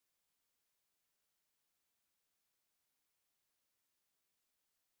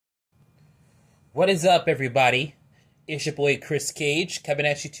What is up, everybody? It's your boy Chris Cage coming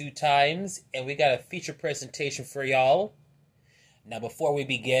at you 2 times, and we got a feature presentation for y'all. Now, before we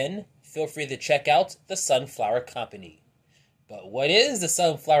begin, feel free to check out the Sunflower Company. But what is the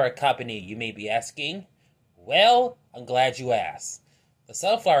Sunflower Company, you may be asking? Well, I'm glad you asked. The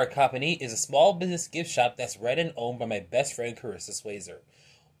Sunflower Company is a small business gift shop that's run and owned by my best friend Carissa Swayzer.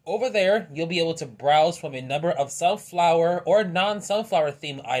 Over there, you'll be able to browse from a number of sunflower or non-sunflower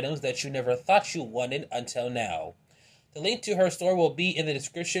themed items that you never thought you wanted until now. The link to her store will be in the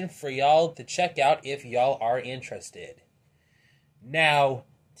description for y'all to check out if y'all are interested. Now,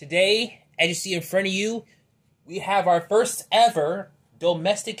 today, as you see in front of you, we have our first ever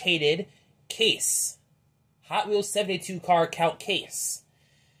domesticated case. Hot Wheels 72 car count case.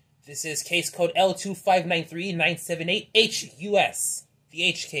 This is case code L2593-978 HUS. The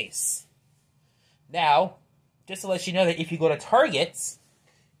H case. Now, just to let you know that if you go to Target,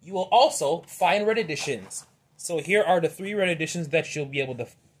 you will also find red editions. So here are the 3 red editions that you'll be able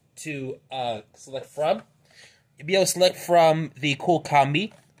to select from. You'll be able to select from the Cool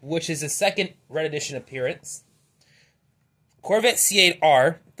Combi, which is the second red edition appearance. Corvette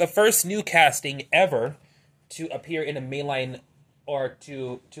C8R, the first new casting ever to appear in a mainline or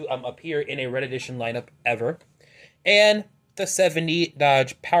to appear in a red edition lineup ever. And the 70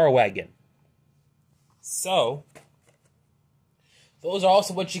 Dodge Power Wagon. So, those are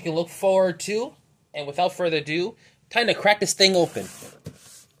also what you can look forward to. And without further ado, time to crack this thing open.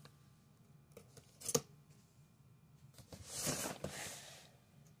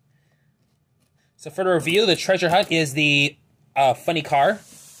 So for the review, the treasure hunt is the funny car,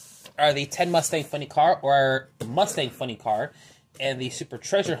 or the 10 Mustang funny car, or Mustang funny car. And the super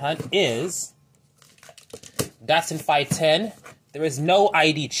treasure hunt is Datsun 510. There is no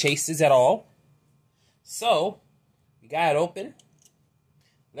ID chases at all. So, we got it open.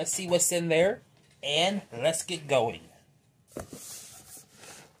 Let's see what's in there. And let's get going.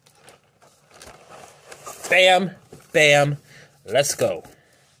 Bam, bam, let's go.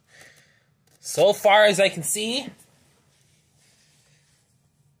 So far as I can see,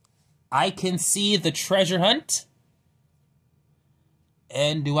 I can see the treasure hunt.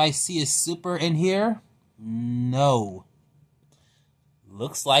 And do I see a super in here? No.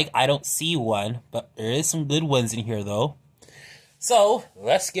 Looks like I don't see one, but there is some good ones in here, though. So,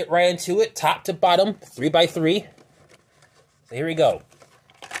 let's get right into it. Top to bottom, 3x3. So, here we go.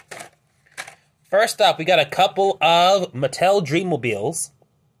 First up, we got a couple of Mattel Dreammobiles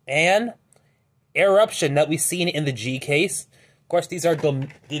and Eruption that we've seen in the G case. Of course, these are this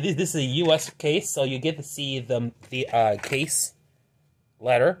is a US case, so you get to see the case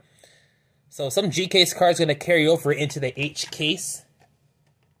letter. So some G case cards are going to carry over into the H case.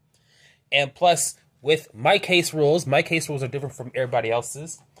 And plus, with my case rules are different from everybody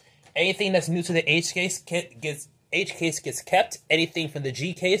else's. Anything that's new to the H case gets kept. Anything from the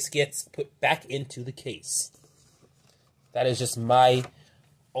G case gets put back into the case. That is just my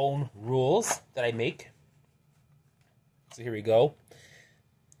own rules that I make. So here we go.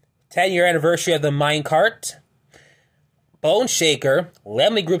 10-year anniversary of the minecart. Bone Shaker.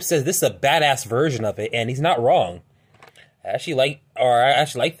 Lemley Group says this is a badass version of it, and he's not wrong. I actually like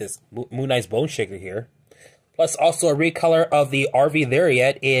this Moon Knight's Bone Shaker here. Plus, also a recolor of the RV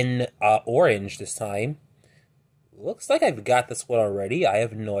Lariat in orange this time. Looks like I've got this one already. I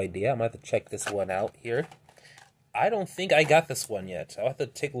have no idea. I'm going to have to check this one out here. I don't think I got this one yet. I'll have to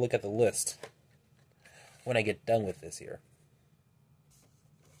take a look at the list when I get done with this here.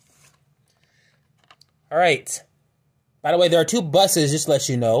 Alright. By the way, there are 2 buses, just to let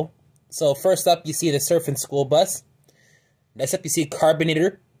you know. So first up, you see the Surfing School Bus. Next up, you see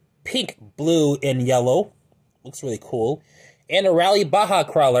Carbonator, pink, blue, and yellow. Looks really cool. And a Rally Baja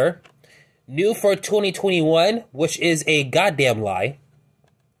Crawler, new for 2021, which is a goddamn lie,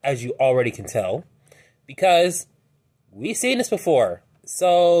 as you already can tell, because we've seen this before.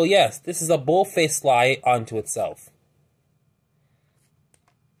 So yes, this is a bull-faced lie onto itself.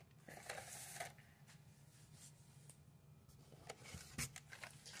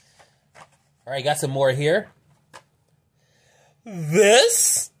 Alright, got some more here.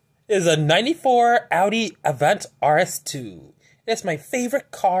 This is a 94 Audi Avant RS2. It's my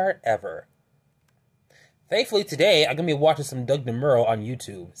favorite car ever. Thankfully today, I'm going to be watching some Doug DeMuro on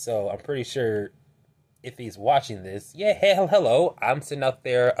YouTube. So I'm pretty sure if he's watching this, yeah, hello, I'm sitting out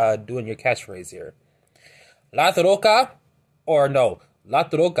there doing your catchphrase here. La Troca, or no, La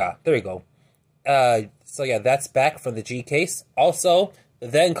Troca, there we go. So yeah, that's back from the G case. Also, the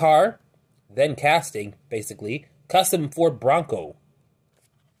then car, then casting, basically, custom Ford Bronco.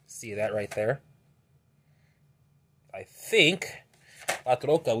 See that right there? I think La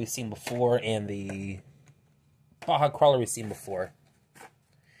Troca we've seen before, and the Baja Crawler we've seen before.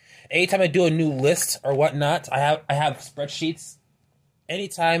 Anytime I do a new list or whatnot, I have spreadsheets.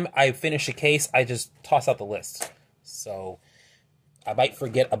 Anytime I finish a case, I just toss out the list. So I might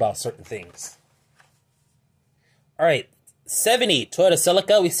forget about certain things. Alright, 70 Toyota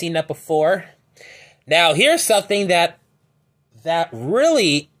Celica, we've seen that before. Now here's something that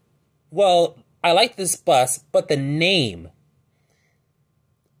really, well, I like this bus, but the name.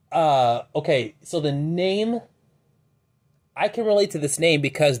 Okay, so the name, I can relate to this name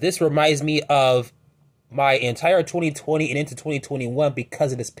because this reminds me of my entire 2020 and into 2021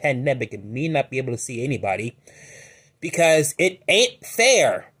 because of this pandemic and me not be able to see anybody. Because it ain't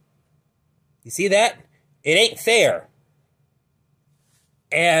fair. You see that? It ain't fair.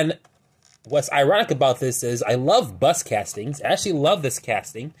 And what's ironic about this is I love bus castings. I actually love this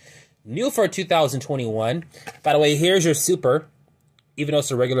casting. New for 2021. By the way, here's your Super. Even though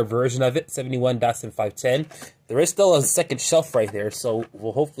it's a regular version of it, 71 Datsun 510. There is still a second shelf right there, so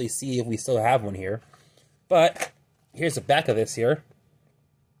we'll hopefully see if we still have one here. But here's the back of this here.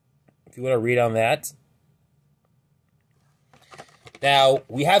 If you want to read on that. Now,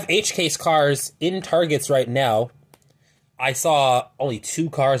 we have H-Case cars in Targets right now. I saw only 2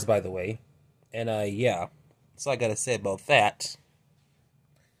 cars, by the way. And, yeah. That's all I gotta say about that.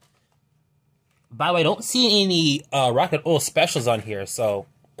 By the way, I don't see any Rocket Oil specials on here, so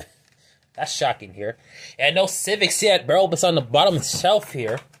that's shocking here. And no Civics yet. Barrel bus on the bottom shelf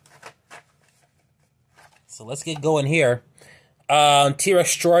here. So let's get going here.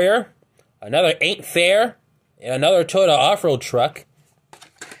 T-Destroyer. Another Ain't Fair. And another Toyota off-road truck.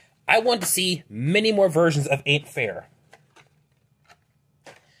 I want to see many more versions of Ain't Fair.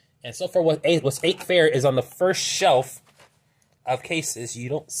 And so far, what's Ain't Fair is on the first shelf of cases. You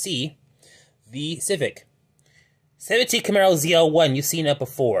don't see the Civic. 17 Camaro ZL1, you've seen that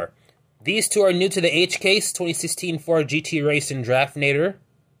before. These two are new to the H-Case, 2016 Ford GT Race and Draftinator.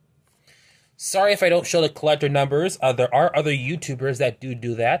 Sorry if I don't show the collector numbers. There are other YouTubers that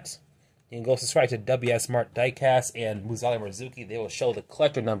do that. You can go subscribe to WS Smart Diecast and Muzali Marzuki. They will show the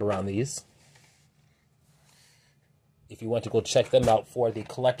collector number on these. If you want to go check them out for the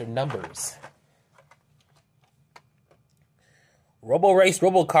collector numbers. Robo Race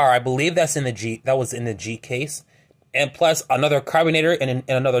Robo Car, I believe that's in the G. That was in the G case, and plus another carbonator and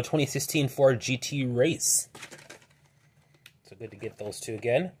another 2016 Ford GT Race. So good to get those two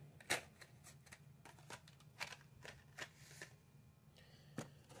again.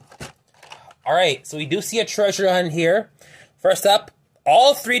 All right, so we do see a treasure on here. First up,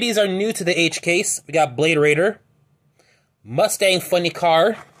 all 3Ds are new to the H case. We got Blade Raider, Mustang Funny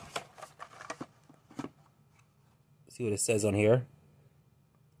Car. See what it says on here.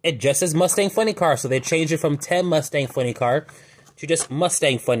 It just says Mustang Funny Car, so they changed it from 10 Mustang Funny Car to just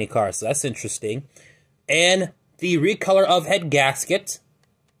Mustang Funny Car, so that's interesting. And the recolor of head gasket.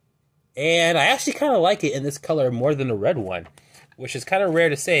 And I actually kind of like it in this color more than the red one, which is kind of rare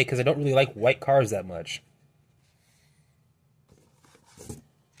to say because I don't really like white cars that much.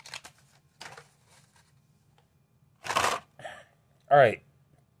 Alright,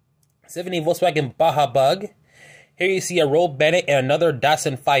 70 Volkswagen Baja Bug. Here you see a Roll Bennett and another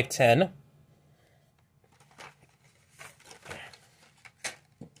Datsun 510.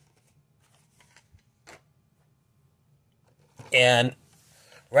 And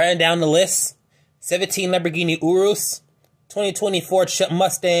writing down the list, 17 Lamborghini Urus, 2024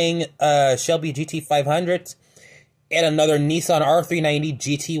 Mustang Shelby GT500, and another Nissan R390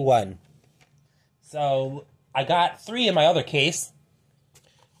 GT1. So I got 3 in my other case,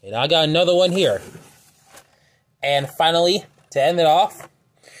 and I got another one here. And finally, to end it off,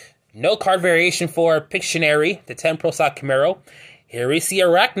 no card variation for Pictionary, the 10 Pro Stock Camaro. Here we see a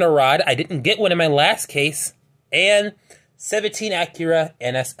Ragnarod. I didn't get one in my last case. And 17 Acura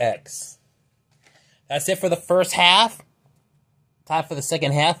NSX. That's it for the first half. Time for the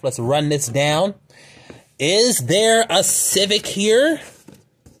second half. Let's run this down. Is there a Civic here?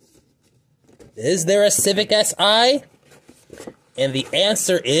 Is there a Civic Si? And the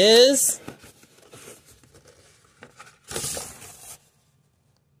answer is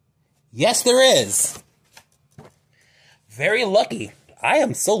yes, there is. Very lucky. I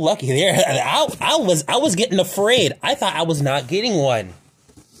am so lucky there. I was getting afraid. I thought I was not getting one.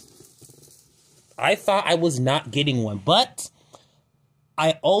 But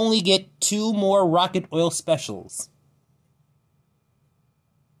I only get 2 more Rocket Oil specials.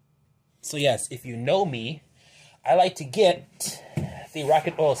 So yes, if you know me, I like to get the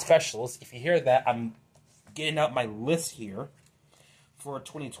Rocket Oil specials. If you hear that, I'm getting out my list here for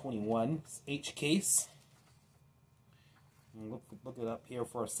 2021 H case. Look it up here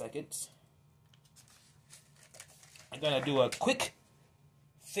for a second. I'm gonna do a quick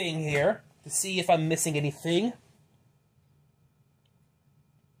thing here to see if I'm missing anything.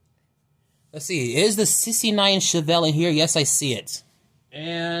 Let's see, is the 69 Chevelle in here? Yes, I see it.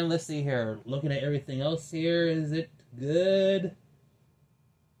 And let's see here, looking at everything else here, is it good?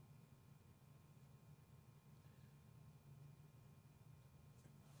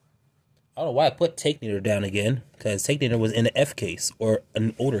 I don't know why I put Take Neater down again, because Take Neater was in the F case, or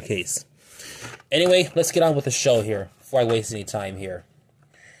an older case. Anyway, let's get on with the show here, before I waste any time here.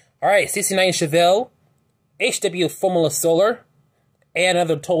 Alright, 69 Chevelle, HW Formula Solar, and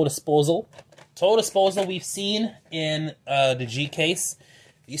another total disposal. Total disposal we've seen in the G case.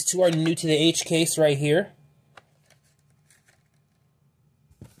 These two are new to the H case right here.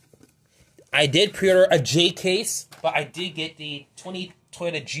 I did pre-order a J case, but I did get the 20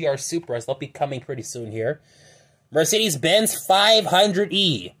 Toyota GR Supras. They'll be coming pretty soon here. Mercedes-Benz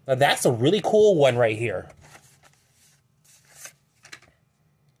 500E. Now that's a really cool one right here.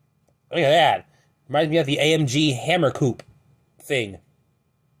 Look at that. Reminds me of the AMG Hammer Coupe thing.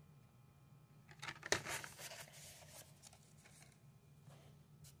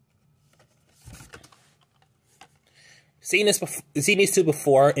 Seen these two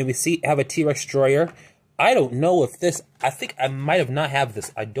before, and we have a T-Rex Destroyer. I don't know if this, I think I might have not have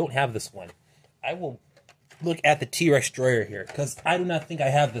this. I don't have this one. I will look at the T-Rex Destroyer here, because I do not think I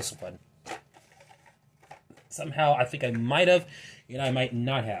have this one. Somehow, I think I might have, and I might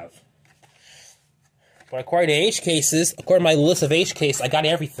not have. But according to H cases, according to my list of H case, I got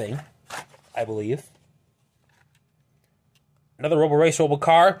everything, I believe. Another Robo Race Robo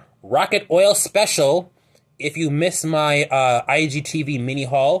Car, Rocket Oil Special. If you missed my IGTV mini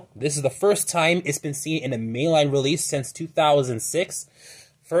haul, this is the first time it's been seen in a mainline release since 2006.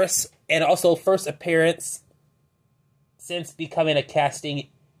 First appearance since becoming a casting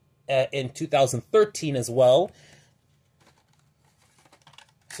in 2013 as well.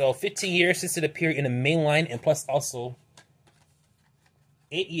 So 15 years since it appeared in a mainline, and plus also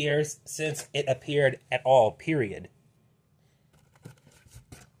 8 years since it appeared at all, period.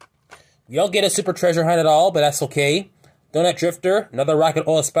 We don't get a Super Treasure Hunt at all, but that's okay. Donut Drifter, another Rocket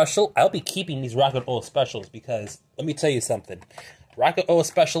Oil Special. I'll be keeping these Rocket Oil Specials because, let me tell you something. Rocket Oil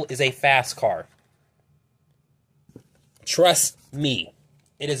Special is a fast car. Trust me,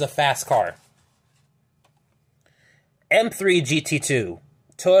 it is a fast car. M3 GT2,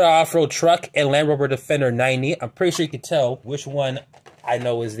 Toyota Off-Road Truck, and Land Rover Defender 90. I'm pretty sure you can tell which one I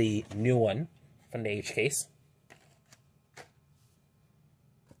know is the new one from the H case.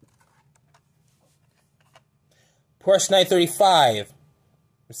 Porsche 935,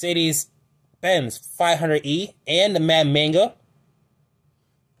 Mercedes-Benz 500E, and the Mad Manga.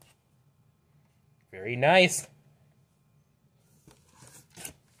 Very nice.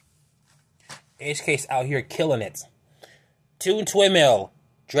 H case out here killing it. Tune Twin Mill,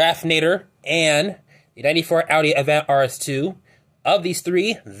 Draftnator, and the 94 Audi Avant RS2. Of these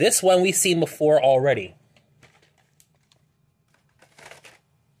three, this one we've seen before already.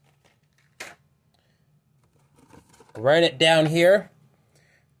 Writing it down here.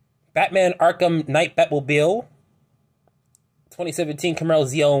 Batman Arkham Knight Batmobile. 2017 Camaro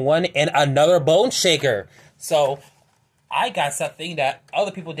ZL1. And another Bone Shaker. So, I got something that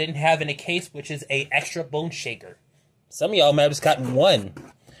other people didn't have in the case, which is a extra Bone Shaker. Some of y'all might have just gotten one.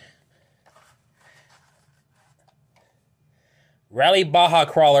 Rally Baja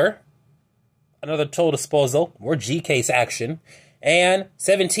Crawler. Another Total Disposal. More G-Case action. And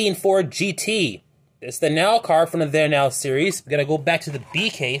 17 Ford GT. It's the Now car from the There Now series. We're going to go back to the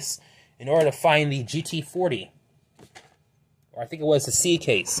B case in order to find the GT40. Or I think it was the C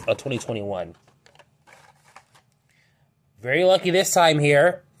case of 2021. Very lucky this time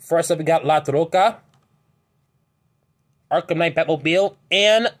here. First up, we got La Troca, Arkham Knight Batmobile,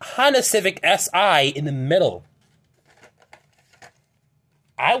 and Honda Civic SI in the middle.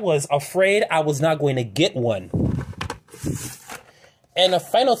 I was afraid I was not going to get one. And the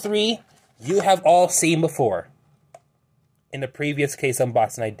final three you have all seen before in the previous case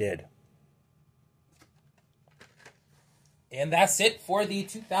unboxing I did. And that's it for the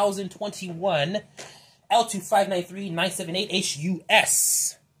 2021 L2593-978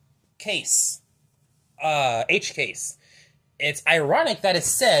 HUS case. H case. It's ironic that it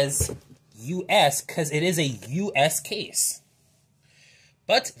says US because it is a US case.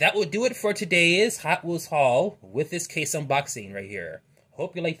 But that will do it for today's Hot Wheels haul with this case unboxing right here.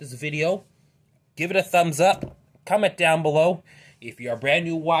 Hope you like this video. Give it a thumbs up. Comment down below. If you are brand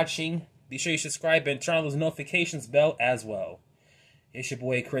new watching, be sure you subscribe and turn on those notifications bell as well. It's your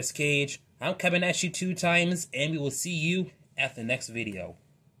boy Chris Cage. I'm coming at you 2 times, and we will see you at the next video.